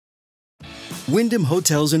Wyndham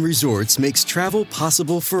Hotels and Resorts makes travel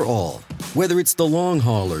possible for all. Whether it's the long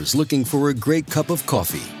haulers looking for a great cup of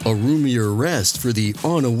coffee, a roomier rest for the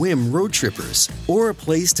on-a-whim road trippers, or a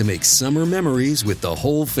place to make summer memories with the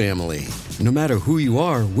whole family. No matter who you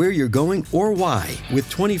are, where you're going, or why, with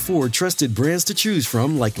 24 trusted brands to choose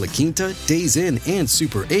from like La Quinta, Days Inn, and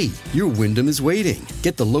Super 8, your Wyndham is waiting.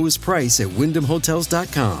 Get the lowest price at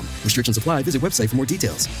WyndhamHotels.com. Restrictions apply. Visit website for more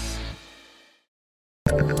details.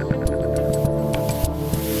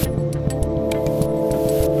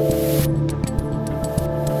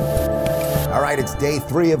 It's day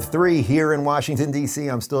 3 of 3 here in Washington, D.C.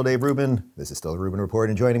 I'm still Dave Rubin. This is still the Rubin Report.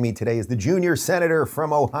 And joining me today is the junior senator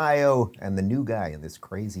from Ohio and the new guy in this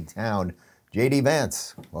crazy town, J.D.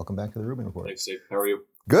 Vance. Welcome back to the Rubin Report. Thanks, Dave. How are you?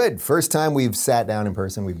 Good. First time we've sat down in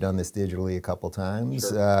person. We've done this digitally a couple times.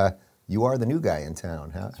 Sure. You are the new guy in town.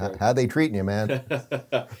 How they treating you, man?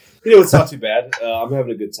 It's not too bad. I'm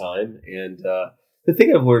having a good time. And the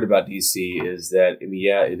thing I've learned about D.C. is that,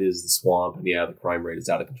 it is the swamp, and the crime rate is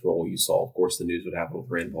out of control. You saw, of course, the news what happened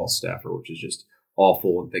with Rand Paul's staffer, which is just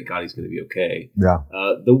awful, and thank God he's going to be okay. Yeah.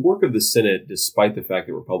 The work of the Senate, despite the fact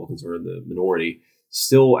that Republicans are in the minority,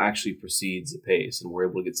 still actually proceeds at pace, and we're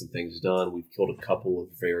able to get some things done. We've killed a couple of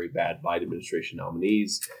very bad Biden administration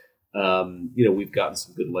nominees. We've gotten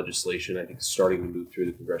some good legislation, I think, starting to move through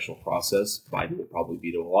the congressional process. Biden will probably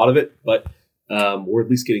veto a lot of it, but we're at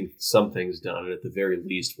least getting some things done, and at the very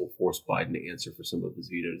least, we'll force Biden to answer for some of his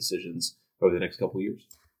veto decisions over the next couple of years.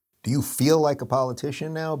 Do you feel like a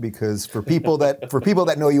politician now? Because for people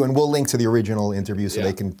that know you, and we'll link to the original interview so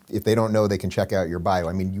they can, if they don't know, they can check out your bio.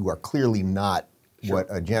 I mean, you are clearly not what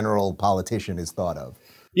a general politician is thought of.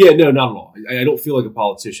 Yeah, no, not at all. I don't feel like a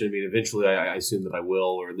politician. I mean, eventually I assume that I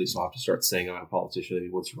will, or at least I'll have to start saying I'm a politician. I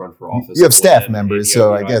mean, once you run for office. You have staff members,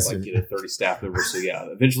 so I guess. 30 staff members, so yeah,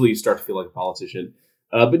 eventually you start to feel like a politician.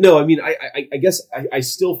 But no, I guess I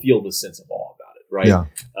still feel the sense of awe about it, right? Yeah.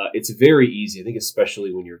 It's very easy, I think,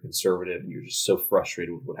 especially when you're conservative and you're just so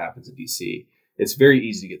frustrated with what happens in D.C., it's very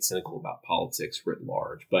easy to get cynical about politics writ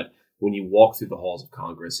large. But when you walk through the halls of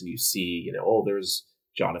Congress and you see, there's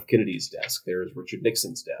John F. Kennedy's desk, there's Richard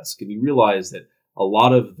Nixon's desk, and you realize that a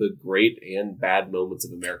lot of the great and bad moments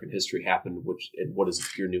of American history happened in what is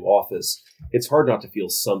your new office. It's hard not to feel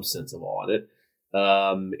some sense of awe in it.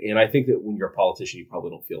 And I think that when you're a politician, you probably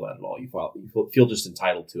don't feel that at all. You feel just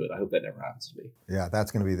entitled to it. I hope that never happens to me. Yeah,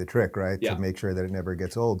 that's going to be the trick, right? Yeah. To make sure that it never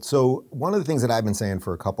gets old. So one of the things that I've been saying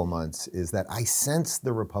for a couple months is that I sense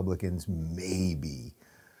the Republicans may be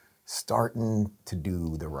starting to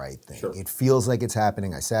do the right thing. Sure. It feels like it's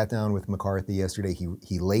happening. I sat down with McCarthy yesterday.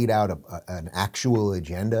 He laid out an actual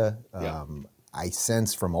agenda. I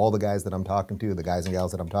sense from all the guys that I'm talking to, the guys and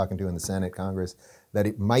gals that I'm talking to in the Senate, Congress, that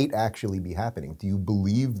it might actually be happening. Do you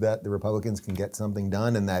believe that the Republicans can get something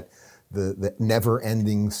done and that the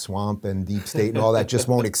never-ending swamp and deep state and all that just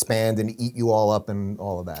won't expand and eat you all up and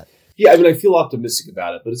all of that? Yeah, I feel optimistic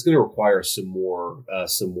about it, but it's going to require some more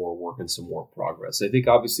work and some more progress. I think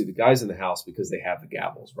obviously the guys in the House, because they have the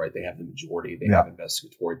gavels, right? They have the majority. They have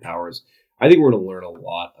investigatory powers. I think we're going to learn a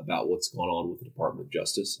lot about what's going on with the Department of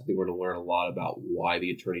Justice. I think we're going to learn a lot about why the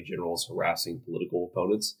Attorney General is harassing political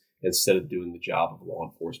opponents instead of doing the job of law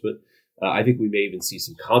enforcement. I think we may even see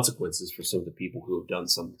some consequences for some of the people who have done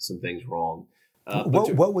some things wrong.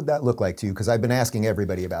 What would that look like to you? Because I've been asking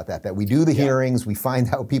everybody about that we do the hearings, we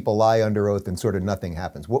find out people lie under oath, and sort of nothing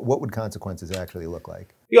happens. What would consequences actually look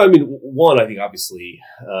like? Yeah, one, I think obviously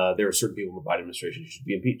there are certain people in the Biden administration who should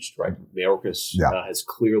be impeached, right? Mayorkas has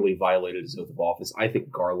clearly violated his oath of office. I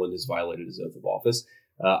think Garland has violated his oath of office.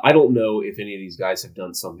 I don't know if any of these guys have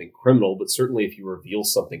done something criminal, but certainly if you reveal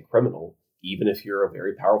something criminal, even if you're a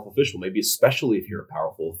very powerful official, maybe especially if you're a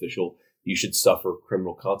powerful official, you should suffer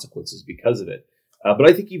criminal consequences because of it. But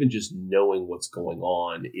I think even just knowing what's going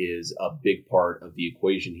on is a big part of the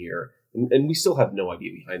equation here. And we still have no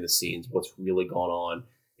idea behind the scenes what's really gone on.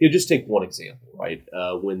 Just take one example, right?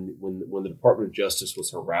 When the Department of Justice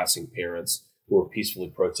was harassing parents who were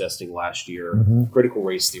peacefully protesting last year, critical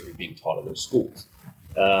race theory being taught in their schools.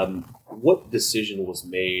 What decision was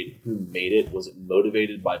made? Who made it? Was it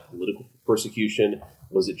motivated by political persecution?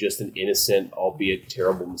 Was it just an innocent, albeit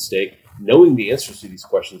terrible mistake? Knowing the answers to these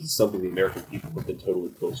questions is something the American people have been totally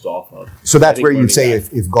closed off of. So that's where you say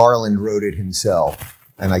if Garland wrote it himself,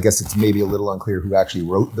 and I guess it's maybe a little unclear who actually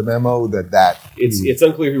wrote the memo, It's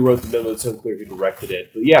unclear who wrote the memo, it's unclear who directed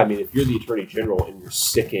it. But yeah, if you're the Attorney General and you're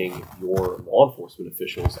sticking your law enforcement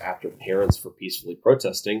officials after parents for peacefully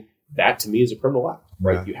protesting, that to me is a criminal act,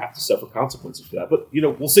 right? Yeah. You have to suffer consequences for that. But,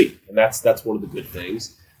 we'll see. And that's one of the good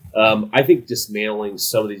things. I think dismantling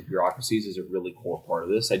some of these bureaucracies is a really core part of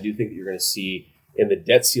this. I do think that you're going to see in the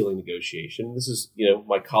debt ceiling negotiation. This is,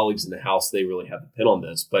 my colleagues in the House, they really have the pin on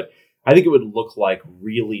this, but I think it would look like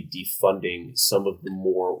really defunding some of the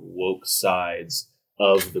more woke sides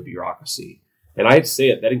of the bureaucracy. And I have to say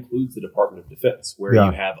it, that includes the Department of Defense, where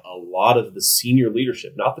you have a lot of the senior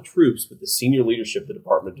leadership, not the troops, but the senior leadership of the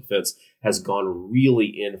Department of Defense has gone really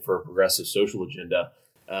in for a progressive social agenda.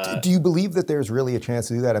 Do you believe that there's really a chance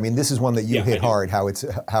to do that? I mean, this is one that you hit hard, how it's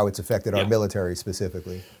affected our military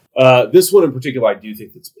specifically. This one in particular, I do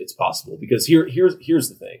think it's possible, because here's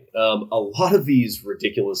the thing. A lot of these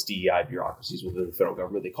ridiculous DEI bureaucracies within the federal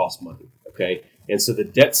government, they cost money. Okay. And so the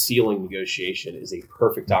debt ceiling negotiation is a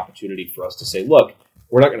perfect opportunity for us to say, look,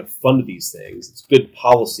 we're not going to fund these things. It's good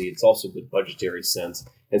policy. It's also good budgetary sense.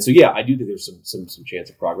 And so, I do think there's some chance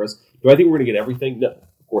of progress. Do I think we're going to get everything? No,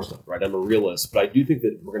 of course not. Right. I'm a realist, but I do think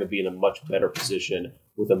that we're going to be in a much better position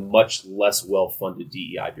with a much less well-funded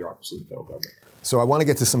DEI bureaucracy in the federal government. So I want to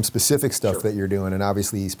get to some specific stuff that you're doing, and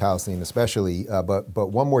obviously East Palestine especially, but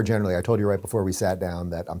one more generally. I told you right before we sat down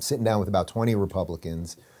that I'm sitting down with about 20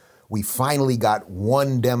 Republicans. We finally got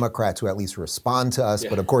one Democrat to at least respond to us,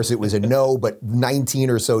 but of course it was a no, but 19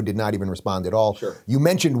 or so did not even respond at all. Sure. You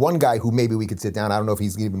mentioned one guy who maybe we could sit down. I don't know if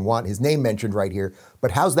he's even want his name mentioned right here,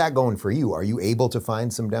 but how's that going for you? Are you able to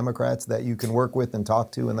find some Democrats that you can work with and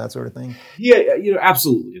talk to and that sort of thing? Yeah,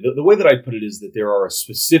 absolutely. The way that I put it is that there are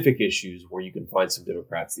specific issues where you can find some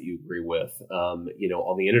Democrats that you agree with. On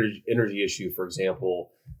the energy issue, for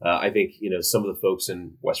example, I think, some of the folks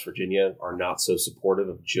in West Virginia are not so supportive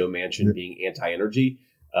of Joe Manchin being anti-energy.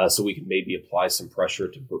 So we can maybe apply some pressure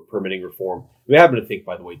to permitting reform. We happen to think,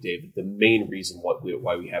 by the way, Dave, that the main reason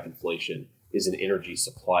why we have inflation is an energy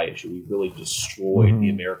supply issue. We really destroyed the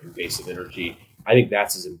American base of energy. I think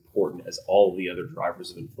that's as important as all of the other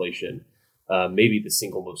drivers of inflation. Maybe the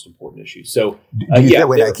single most important issue. So,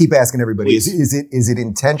 wait, I keep asking everybody: is it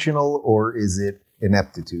intentional or is it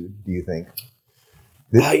ineptitude? Do you think?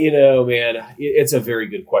 Man, it's a very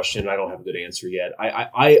good question. I don't have a good answer yet.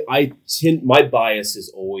 My bias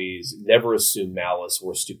is always never assume malice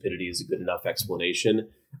or stupidity is a good enough explanation.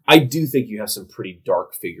 I do think you have some pretty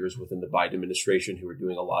dark figures within the Biden administration who are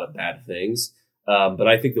doing a lot of bad things. But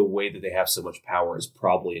I think the way that they have so much power is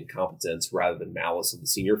probably incompetence rather than malice of the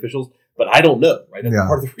senior officials. But I don't know, right? That's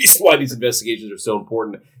part of the reason why these investigations are so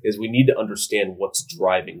important is we need to understand what's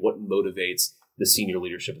driving, what motivates the senior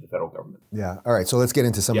leadership of the federal government. Yeah. All right. So let's get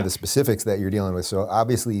into some of the specifics that you're dealing with. So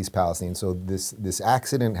obviously East Palestine. So this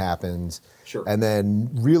accident happens. Sure. And then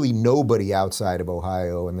really nobody outside of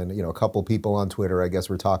Ohio. And then, a couple people on Twitter, I guess,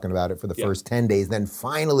 were talking about it for the first 10 days. Then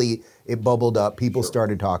finally it bubbled up. People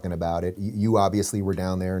started talking about it. You obviously were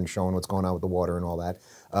down there and showing what's going on with the water and all that.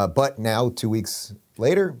 But now 2 weeks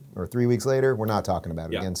later or 3 weeks later, we're not talking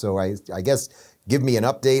about it again. So I guess give me an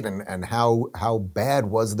update and how bad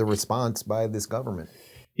was the response by this government?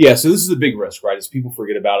 Yeah, so this is a big risk, right? As people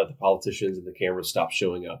forget about it, the politicians and the cameras stop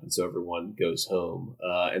showing up, and so everyone goes home.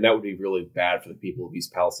 And that would be really bad for the people of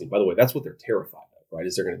East Palestine. By the way, that's what they're terrified of, right?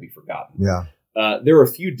 Is they're going to be forgotten. Yeah. There are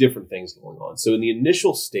a few different things going on. So in the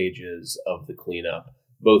initial stages of the cleanup,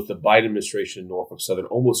 both the Biden administration and Norfolk Southern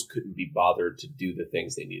almost couldn't be bothered to do the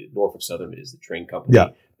things they needed. Norfolk Southern is the train company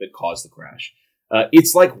that caused the crash.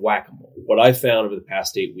 It's like whack-a-mole. What I found over the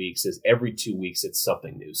past 8 weeks is every 2 weeks, it's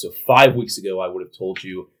something new. So 5 weeks ago, I would have told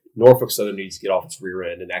you Norfolk Southern needs to get off its rear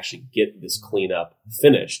end and actually get this cleanup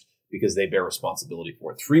finished because they bear responsibility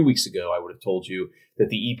for it. 3 weeks ago, I would have told you that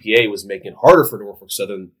the EPA was making it harder for Norfolk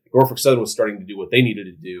Southern. Norfolk Southern was starting to do what they needed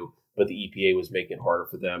to do, but the EPA was making it harder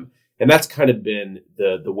for them. And that's kind of been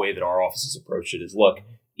the way that our office has approached it is, look,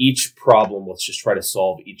 each problem, let's just try to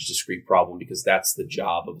solve each discrete problem because that's the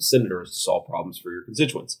job of a senator is to solve problems for your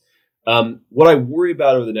constituents. What I worry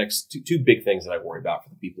about over the next two big things that I worry about for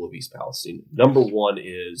the people of East Palestine. Number one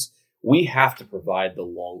is we have to provide the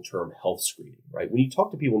long-term health screening, right? When you talk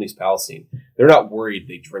to people in East Palestine, they're not worried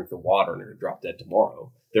they drink the water and they're going to drop dead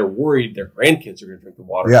tomorrow. They're worried their grandkids are going to drink the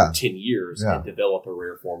water for 10 years and develop a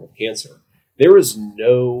rare form of cancer. There is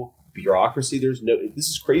no bureaucracy. This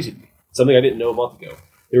is crazy to me. Something I didn't know a month ago.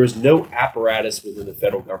 There is no apparatus within the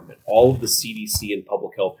federal government, all of the CDC and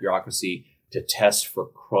public health bureaucracy to test for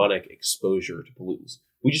chronic exposure to pollutants.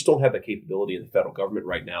 We just don't have that capability in the federal government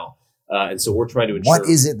right now. And so we're trying to ensure. What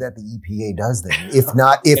is it that the EPA does then?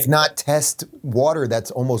 If not test water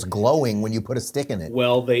that's almost glowing when you put a stick in it?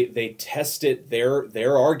 Well, they test it.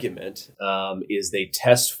 Their argument is they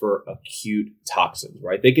test for acute toxins,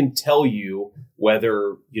 right? They can tell you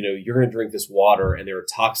whether you're going to drink this water and there are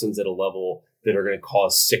toxins at a level that are going to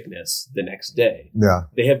cause sickness the next day. Yeah.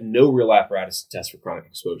 They have no real apparatus to test for chronic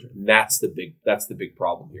exposure. And that's the big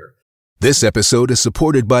problem here. This episode is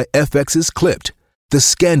supported by FX's Clipped, The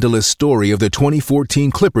scandalous story of the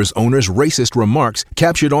 2014 Clippers owner's racist remarks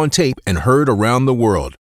captured on tape and heard around the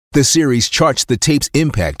world. The series charts the tape's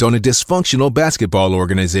impact on a dysfunctional basketball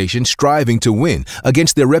organization striving to win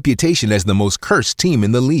against their reputation as the most cursed team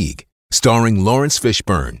in the league. Starring Lawrence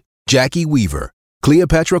Fishburne, Jackie Weaver,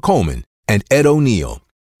 Cleopatra Coleman, and Ed O'Neill.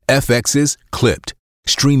 FX's Clipped,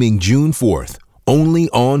 streaming June 4th, only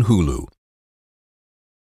on Hulu.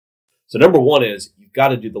 So number one is you've got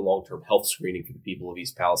to do the long-term health screening for the people of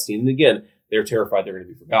East Palestine. And again, they're terrified they're going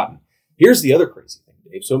to be forgotten. Here's the other crazy thing,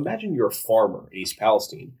 Dave. So imagine you're a farmer in East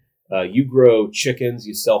Palestine. You grow chickens,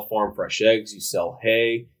 you sell farm fresh eggs, you sell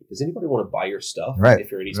hay. Does anybody want to buy your stuff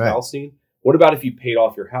if you're in East Palestine? What about if you paid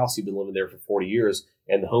off your house, you've been living there for 40 years,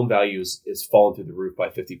 and the home value is fallen through the roof by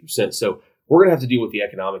 50%? So we're going to have to deal with the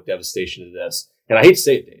economic devastation of this. And I hate to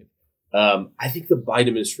say it, Dave. I think the Biden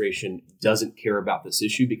administration doesn't care about this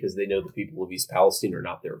issue because they know the people of East Palestine are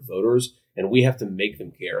not their voters, and we have to make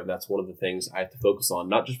them care. And that's one of the things I have to focus on,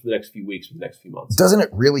 not just for the next few weeks, but the next few months. Doesn't it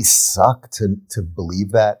really suck to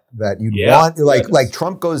believe that you'd want, like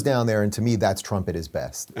Trump goes down there, and to me, that's Trump at his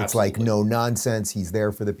best. It's like no nonsense. He's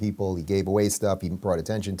there for the people. He gave away stuff. He brought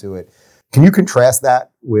attention to it. Can you contrast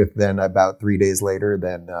that with then about 3 days later,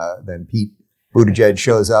 then Pete Buttigieg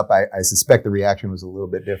shows up? I suspect the reaction was a little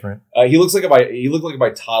bit different. He looked like my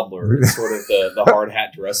toddler, in sort of the hard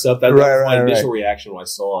hat dress up. That was my initial reaction when I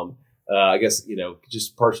saw him. I guess,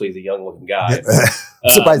 just partially as a young looking guy.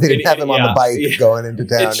 I'm surprised they didn't have him on the bike going into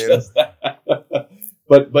town.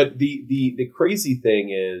 But the crazy thing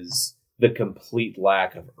is the complete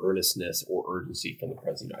lack of earnestness or urgency from the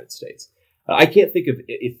President of the United States. I can't think of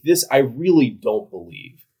if this. I really don't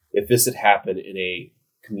believe if this had happened in a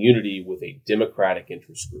community with a Democratic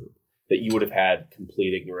interest group that you would have had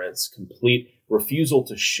complete ignorance, complete refusal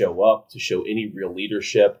to show up, to show any real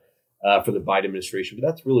leadership for the Biden administration. But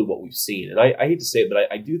that's really what we've seen. And I hate to say it,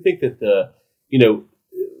 but I do think that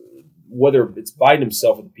whether it's Biden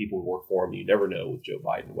himself or the people who work for him, you never know with Joe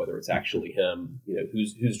Biden, whether it's actually him,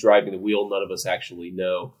 who's driving the wheel. None of us actually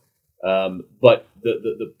know. But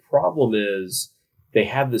the problem is they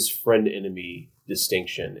have this friend-enemy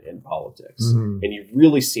distinction in politics. Mm-hmm. And you've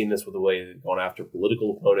really seen this with the way they've gone after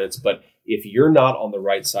political opponents. But if you're not on the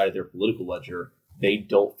right side of their political ledger, they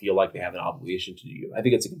don't feel like they have an obligation to you. I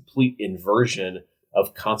think it's a complete inversion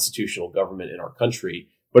of constitutional government in our country.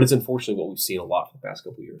 But it's unfortunately what we've seen a lot for the past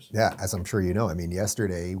couple of years. Yeah, as I'm sure you know. I mean,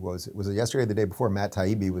 yesterday, was it yesterday or the day before, Matt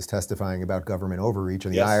Taibbi was testifying about government overreach,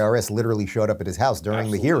 and the IRS literally showed up at his house during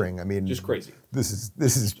the hearing. I mean, just crazy. This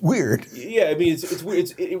is weird. Yeah, I mean, it's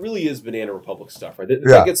weird. It really is banana republic stuff, right?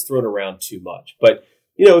 That gets thrown around too much. But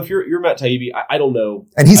if you're Matt Taibbi, I don't know.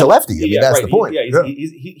 And he's a lefty. I mean, that's the point.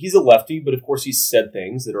 He's a lefty, but of course he's said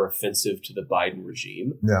things that are offensive to the Biden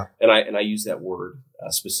regime. Yeah, and I use that word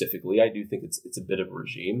specifically. I do think it's a bit of a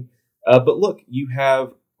regime. But look, you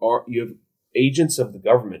have agents of the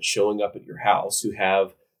government showing up at your house who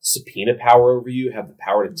have subpoena power over you, have the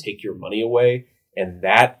power to take your money away, and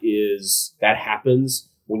that happens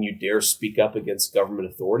when you dare speak up against government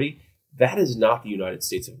authority. That is not the United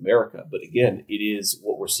States of America. But again, it is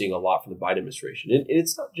what we're seeing a lot from the Biden administration. And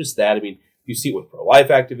it's not just that. I mean, you see it with pro-life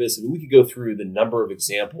activists. I mean, we could go through the number of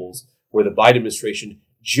examples where the Biden administration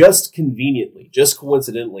just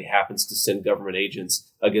coincidentally happens to send government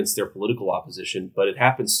agents against their political opposition. But it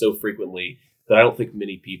happens so frequently that I don't think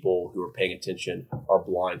many people who are paying attention are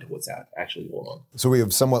blind to what's actually going on. So we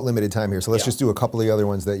have somewhat limited time here. So let's just do a couple of the other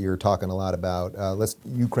ones that you're talking a lot about.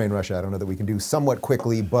 Ukraine, Russia. I don't know that we can do somewhat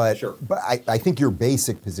quickly, but sure. But I think your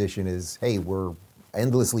basic position is, hey, we're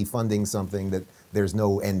endlessly funding something that there's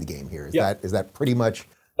no end game here. Is that pretty much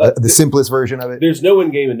the simplest version of it? There's no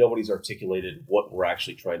end game, and nobody's articulated what we're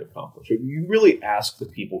actually trying to accomplish. If you really ask the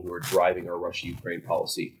people who are driving our Russia-Ukraine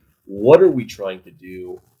policy, what are we trying to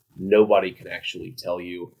do? Nobody can actually tell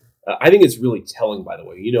you. I think it's really telling, by the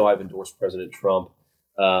way. I've endorsed President Trump,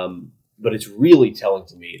 but it's really telling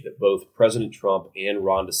to me that both President Trump and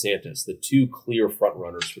Ron DeSantis, the two clear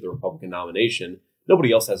frontrunners for the Republican nomination,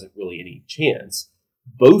 nobody else has really any chance.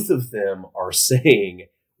 Both of them are saying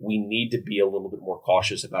we need to be a little bit more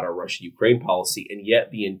cautious about our Russia-Ukraine policy, and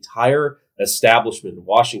yet the entire establishment in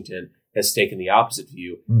Washington has taken the opposite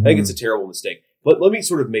view. Mm-hmm. I think it's a terrible mistake. But let me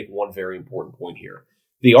sort of make one very important point here.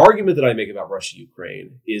 The argument that I make about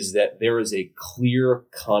Russia-Ukraine is that there is a clear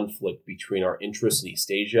conflict between our interests in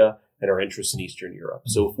East Asia and our interests in Eastern Europe.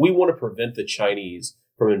 So if we want to prevent the Chinese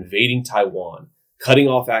from invading Taiwan, cutting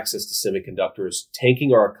off access to semiconductors,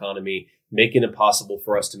 tanking our economy, making it impossible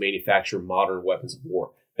for us to manufacture modern weapons of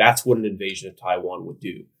war, that's what an invasion of Taiwan would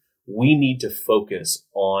do. We need to focus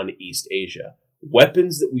on East Asia.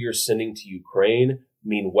 Weapons that we are sending to Ukraine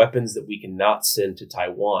mean weapons that we cannot send to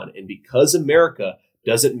Taiwan. And because America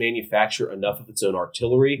doesn't manufacture enough of its own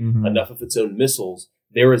artillery, enough of its own missiles,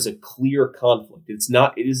 there is a clear conflict. It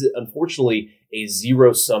is unfortunately a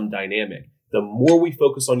zero-sum dynamic. The more we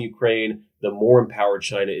focus on Ukraine, the more empowered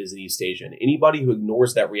China is in East Asia. And anybody who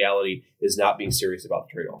ignores that reality is not being serious about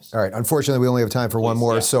the trade-offs. All right. Unfortunately, we only have time for one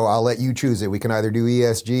more, so I'll let you choose it. We can either do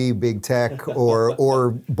ESG, big tech,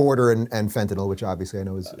 or border and fentanyl, which obviously I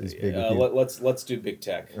know is big. Let's do big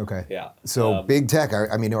tech. Okay. Yeah. So big tech.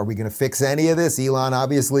 I mean, are we going to fix any of this? Elon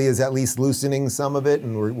obviously is at least loosening some of it,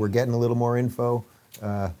 and we're getting a little more info.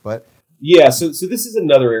 But yeah, so this is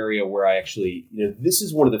another area where I actually, this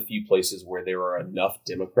is one of the few places where there are enough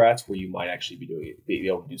Democrats where you might actually be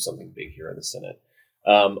able to do something big here in the Senate.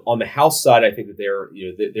 On the House side, I think that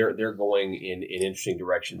they're going in interesting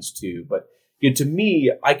directions too. But to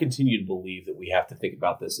me, I continue to believe that we have to think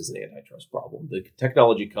about this as an antitrust problem. The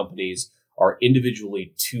technology companies are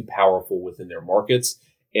individually too powerful within their markets,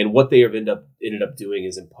 and what they have ended up doing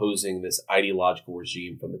is imposing this ideological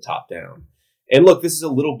regime from the top down. And look, this is a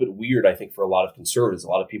little bit weird, I think, for a lot of conservatives, a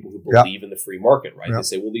lot of people who believe in the free market, right? They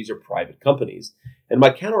say, well, these are private companies. And my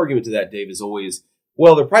counter argument to that, Dave, is always,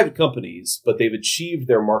 well, they're private companies, but they've achieved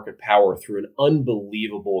their market power through an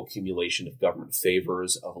unbelievable accumulation of government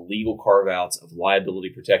favors, of legal carve-outs, of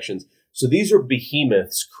liability protections. So these are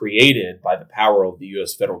behemoths created by the power of the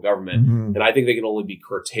U.S. federal government. And I think they can only be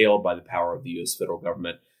curtailed by the power of the U.S. federal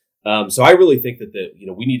government. So I really think that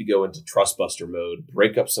we need to go into trust buster mode,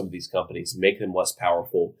 break up some of these companies, make them less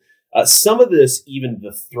powerful. Some of this, even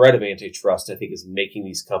the threat of antitrust, I think, is making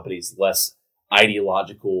these companies less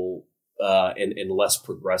ideological and less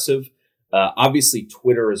progressive. Obviously,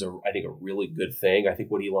 Twitter is, I think, a really good thing. I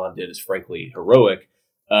think what Elon did is, frankly, heroic.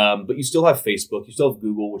 But you still have Facebook, you still have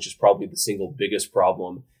Google, which is probably the single biggest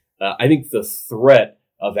problem. I think the threat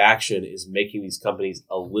of action is making these companies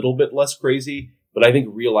a little bit less crazy. But I think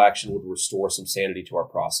real action would restore some sanity to our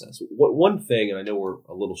process. One thing, and I know we're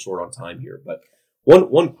a little short on time here, but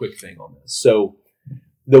one quick thing on this. So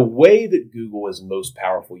the way that Google is most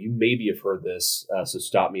powerful, you maybe have heard this, so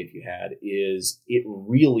stop me if you had, is it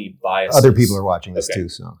really biases. Other people are watching this too,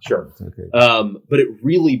 so. Sure. Okay. But it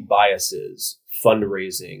really biases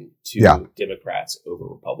fundraising to Democrats over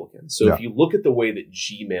Republicans. So if you look at the way that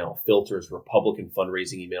Gmail filters Republican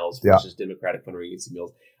fundraising emails versus Democratic fundraising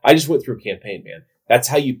emails, I just went through a campaign, man. That's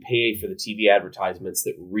how you pay for the TV advertisements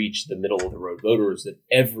that reach the middle of the road voters that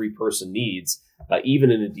every person needs, even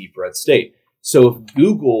in a deep red state. So if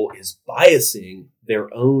Google is biasing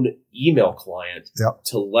their own email client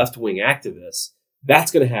to left-wing activists,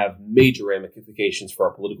 that's going to have major ramifications for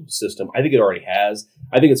our political system. I think it already has.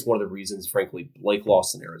 I think it's one of the reasons, frankly, Blake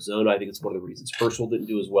lost in Arizona. I think it's one of the reasons Herschel didn't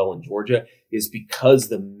do as well in Georgia, is because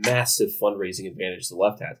the massive fundraising advantage the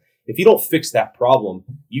left has. If you don't fix that problem,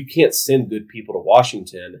 you can't send good people to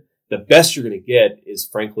Washington. The best you're going to get is,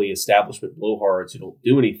 frankly, establishment blowhards who don't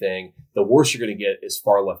do anything. The worst you're going to get is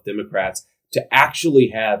far left Democrats. To actually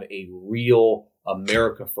have a real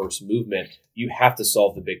America First movement, you have to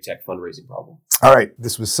solve the big tech fundraising problem. All right.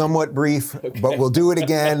 This was somewhat brief, but we'll do it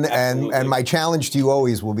again. and my challenge to you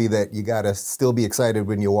always will be that you got to still be excited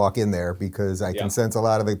when you walk in there, because I can sense a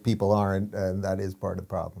lot of the people aren't, and that is part of the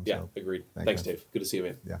problem. Yeah, agreed. Thanks, Dave. Good to see you,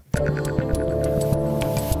 man. Yeah.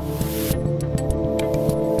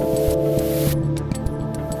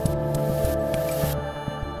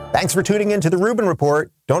 Thanks for tuning in to the Rubin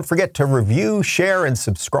Report. Don't forget to review, share, and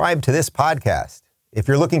subscribe to this podcast. If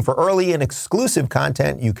you're looking for early and exclusive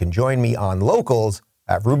content, you can join me on Locals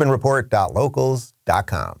at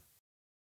rubinreport.locals.com.